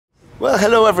Well,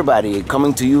 hello everybody,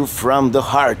 coming to you from the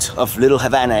heart of Little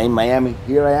Havana in Miami.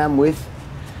 Here I am with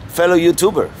fellow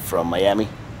YouTuber from Miami,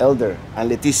 Elder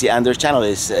and Leticia, and their channel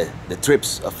is The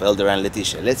Trips of Elder and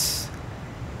Leticia. Let's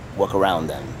walk around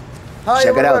and check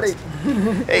everybody. It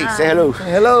out. Hey, hi. Say hello.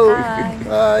 Hello. Hi.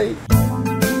 Hi.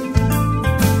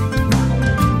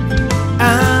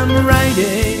 I'm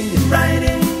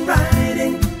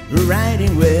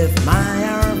riding with my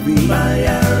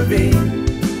RV,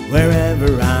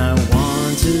 wherever I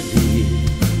want to be,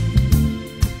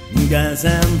 'cause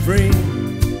I'm free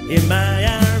in my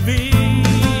RV.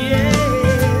 Yeah.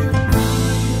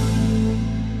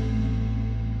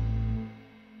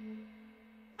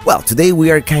 Well, today we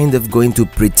are kind of going to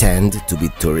pretend to be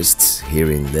tourists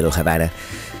here in Little Havana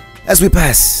as we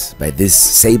pass by this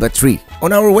ceiba tree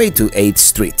on our way to 8th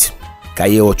Street,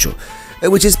 Calle Ocho,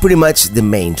 which is pretty much the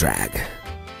main drag.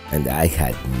 And I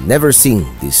had never seen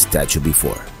this statue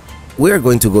before. We are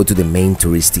going to go to the main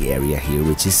touristy area here,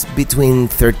 which is between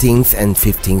 13th and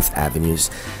 15th Avenues.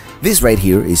 This right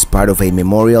here is part of a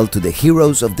memorial to the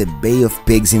heroes of the Bay of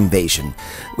Pigs invasion,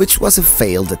 which was a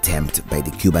failed attempt by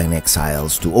the Cuban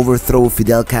exiles to overthrow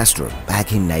Fidel Castro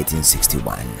back in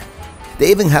 1961. They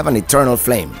even have an eternal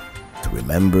flame to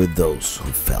remember those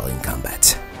who fell in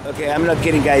combat. Okay, I'm not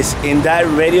kidding guys, in that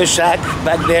Radio Shack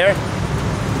back there,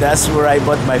 that's where I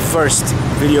bought my first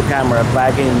video camera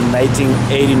back in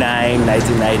 1989,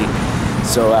 1990.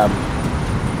 So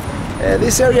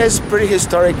this area is pretty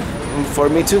historic for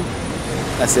me too.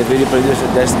 As a video producer,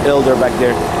 there's Elder back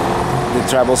there.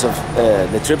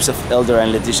 The trips of Elder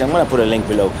and Leticia. I'm gonna put a link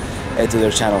below to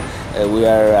their channel. We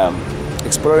are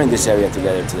exploring this area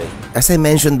together today. As I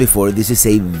mentioned before, this is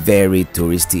a very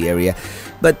touristy area,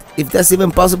 but if that's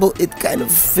even possible, it kind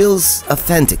of feels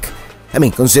authentic. I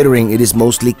mean, considering it is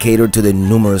mostly catered to the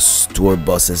numerous tour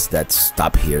buses that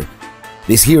stop here.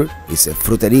 This here is a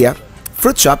fruteria,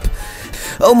 fruit shop.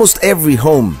 Almost every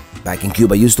home back in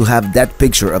Cuba used to have that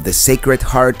picture of the Sacred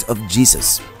Heart of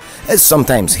Jesus, as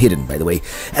sometimes hidden, by the way.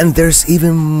 And there's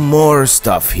even more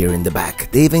stuff here in the back.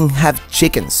 They even have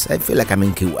chickens. I feel like I'm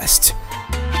in Key West.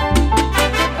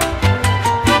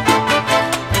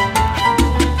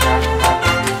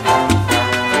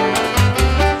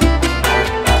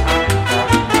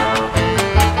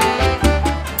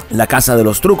 La Casa de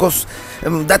los Trucos,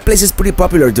 that place is pretty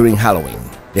popular during Halloween.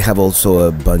 They have also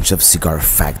a bunch of cigar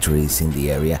factories in the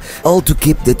area, all to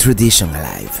keep the tradition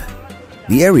alive.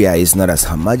 The area is not as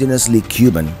homogeneously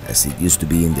Cuban as it used to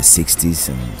be in the 60s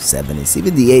and 70s,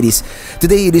 even the 80s.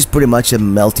 Today it is pretty much a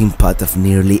melting pot of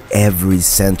nearly every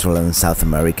Central and South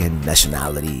American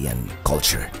nationality and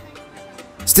culture.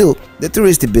 Still, the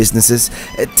touristy businesses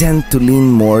tend to lean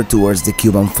more towards the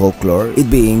Cuban folklore, it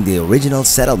being the original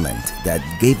settlement that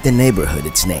gave the neighborhood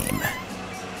its name.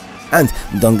 And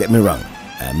don't get me wrong,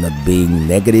 I'm not being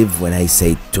negative when I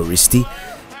say touristy,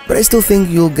 but I still think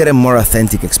you'll get a more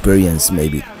authentic experience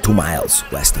maybe 2 miles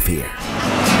west of here.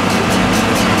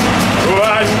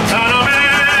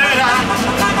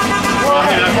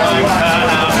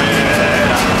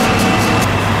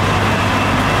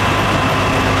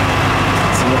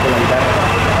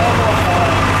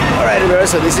 Alright,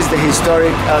 so this is the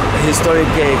historic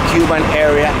Cuban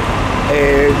area.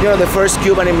 You know, the first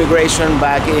Cuban immigration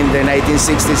back in the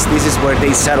 1960s, this is where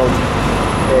they settled.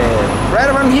 Right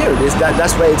around here,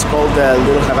 that's why it's called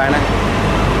Little Havana.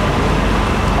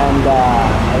 And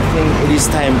I think it is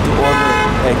time to order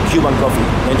a Cuban coffee,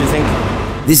 don't you think?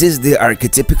 This is the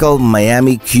archetypical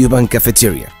Miami Cuban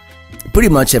cafeteria. Pretty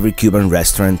much every Cuban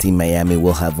restaurant in Miami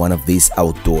will have one of these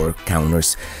outdoor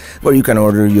counters where you can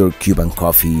order your Cuban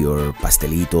coffee, your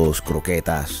pastelitos,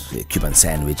 croquetas, a Cuban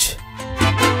sandwich.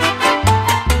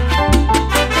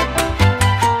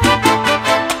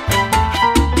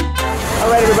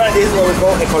 Alright everybody, this is what we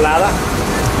call a colada,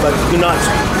 but do not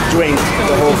drink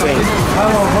the whole thing.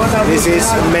 This is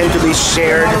meant to be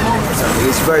shared.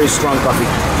 It's very strong coffee.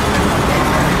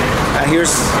 And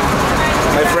here's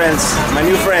my friends, my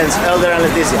new friends, Elder and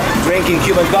Leticia, drinking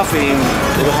Cuban coffee in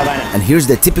Little Havana. And here's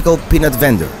the typical peanut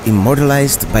vendor,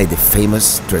 immortalized by the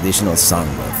famous traditional song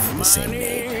of the same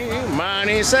name.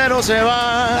 Manicero se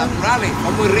va. Naturales,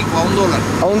 son muy ricos,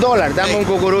 a $1. A $1, dame un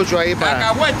cucurucho ahí para...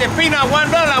 Cacahuete, espina,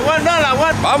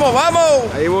 $1. Vamos,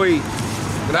 vamos. Ahí voy.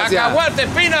 Gracias. Cacahuete,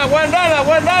 espina, $1.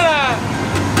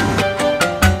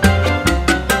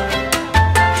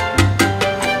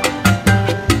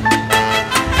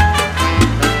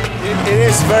 It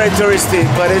is very touristy,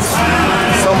 but it's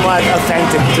somewhat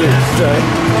authentic too. So,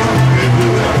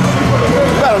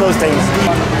 well, those things.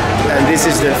 And this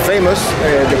is the famous,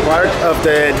 the part of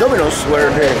the Domino's where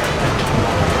the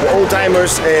old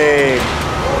timers play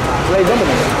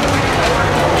dominoes.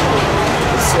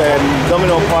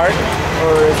 Domino Park,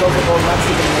 or it's also called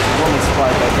Mexican Women's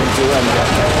Park, I think too. And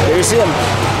there you see them.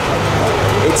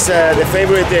 It's the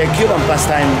favorite Cuban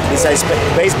pastime besides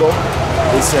baseball.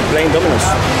 It's playing dominoes.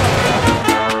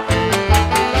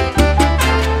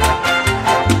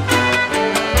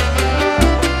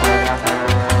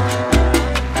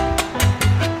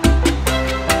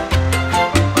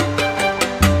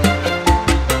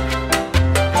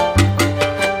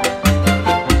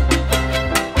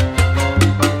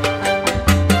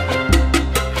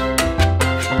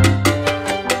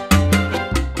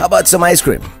 How about some ice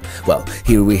cream? Well,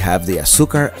 here we have the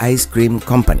Azúcar Ice Cream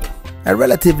Company, a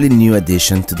relatively new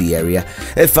addition to the area,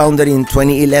 founded in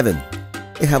 2011.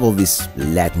 They have all these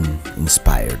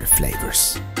Latin-inspired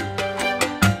flavors.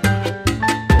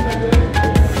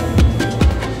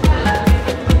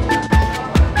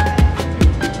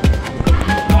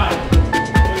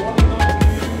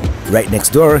 Right next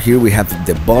door, here we have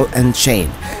the Ball and Chain,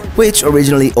 which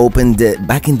originally opened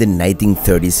back in the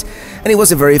 1930s, and it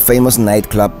was a very famous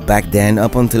nightclub back then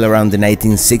up until around the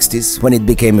 1960s, when it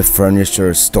became a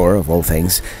furniture store of all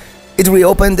things. It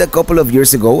reopened a couple of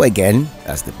years ago again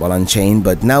as the Ball and Chain,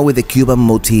 but now with a Cuban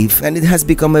motif, and it has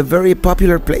become a very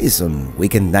popular place on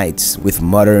weekend nights with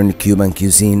modern Cuban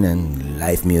cuisine and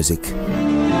live music.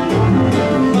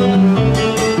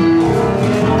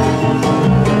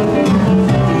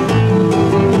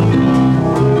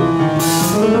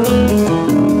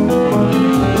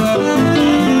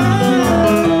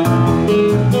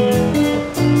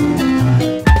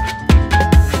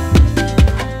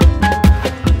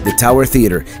 Tower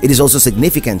Theater. It is also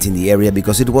significant in the area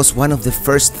because it was one of the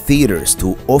first theaters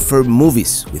to offer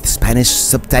movies with Spanish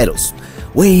subtitles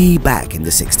way back in the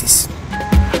 60s.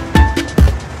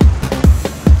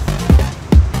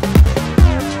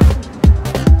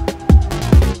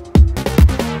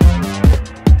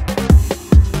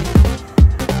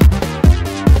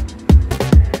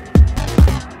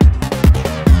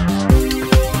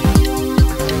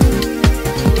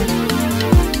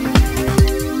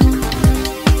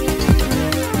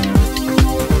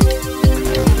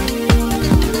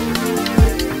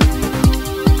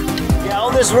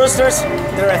 These roosters,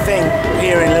 they're a thing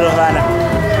here in Little Havana.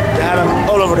 They have them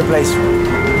all over the place.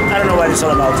 I don't know what it's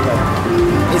all about, but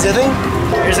it's a thing.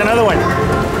 Here's another one.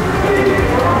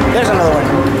 There's another one.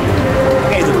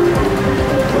 Okay, dude.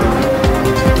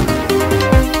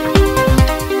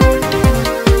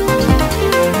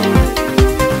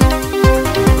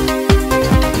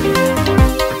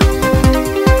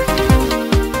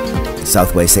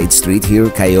 Southwest 8th Street here,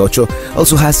 Calle Ocho,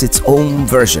 also has its own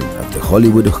version of the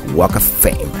Hollywood Walk of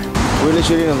Fame. Really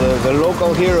shooting on the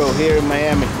local hero here in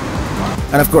Miami.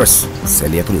 And of course,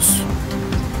 Celia Cruz.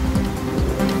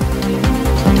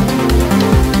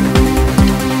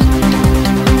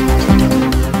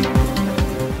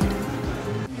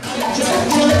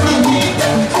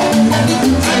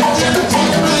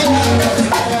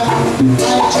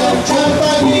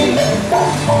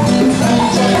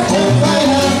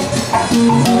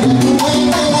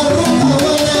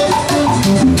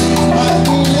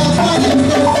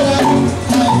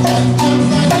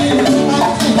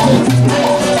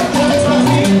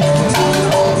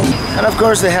 And of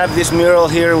course they have this mural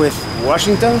here with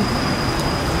Washington,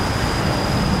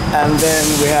 and then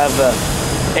we have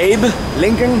Abe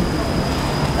Lincoln,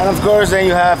 and of course then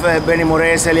you have Benny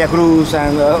Moré, Celia Cruz,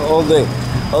 and all the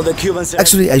Cuban celebrities.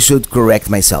 Actually, I should correct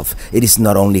myself. It is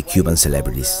not only Cuban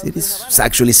celebrities. It is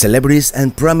actually celebrities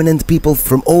and prominent people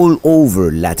from all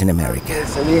over Latin America.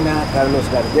 Selena, Carlos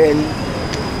Gardel,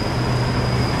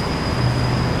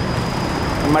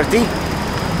 and Martí.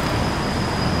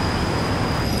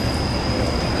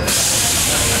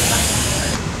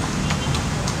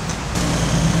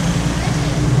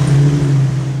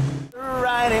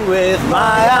 Riding with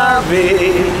my RV,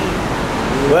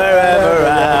 wherever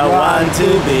I want to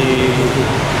be,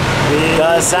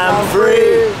 because I'm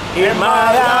free in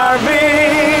my RV.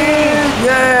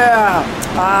 Yeah.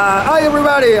 Hi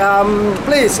everybody.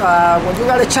 Please, when you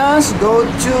got a chance, go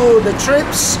to the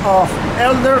trips of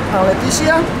Elder and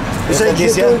Leticia. It's a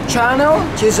YouTube channel.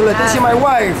 She's Leticia, my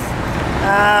wife.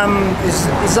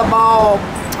 It's about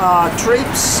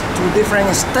trips to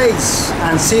different states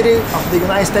and cities of the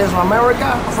United States of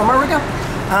America.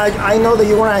 I know that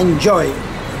you're gonna enjoy.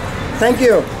 Thank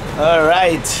you. All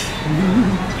right.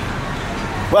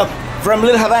 Well, from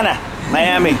Little Havana,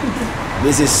 Miami,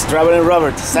 this is Traveling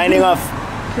Robert signing off.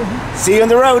 See you on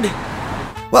the road.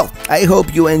 Well, I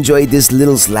hope you enjoyed this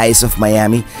little slice of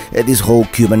Miami. This whole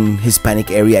Cuban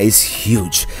Hispanic area is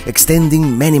huge,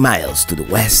 extending many miles to the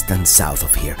west and south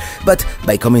of here. But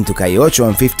by coming to Calle Ocho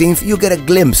on 15th, you get a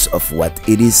glimpse of what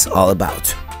it is all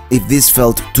about. If this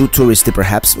felt too touristy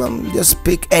perhaps, just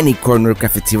pick any corner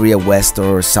cafeteria west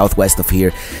or southwest of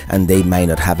here and they might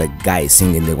not have a guy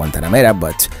singing the Guantanamera,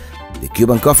 but the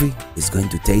Cuban coffee is going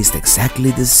to taste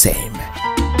exactly the same.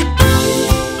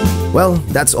 Well,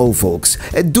 that's all folks.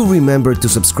 Do remember to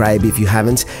subscribe if you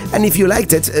haven't, and if you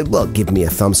liked it, well, give me a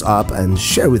thumbs up and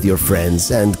share with your friends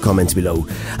and comment below.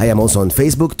 I am also on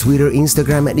Facebook, Twitter,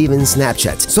 Instagram and even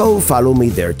Snapchat, so follow me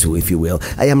there too if you will.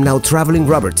 I am now Traveling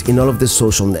Robert in all of the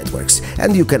social networks,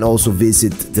 and you can also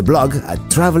visit the blog at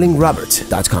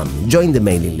travelingrobert.com. Join the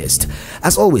mailing list.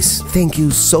 As always, thank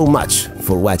you so much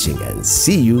for watching and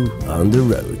see you on the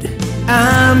road.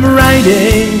 I'm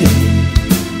riding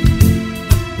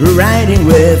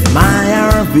with my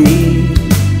RV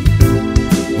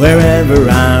wherever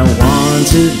I want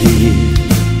to be,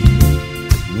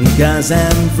 'cause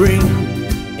I'm free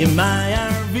in my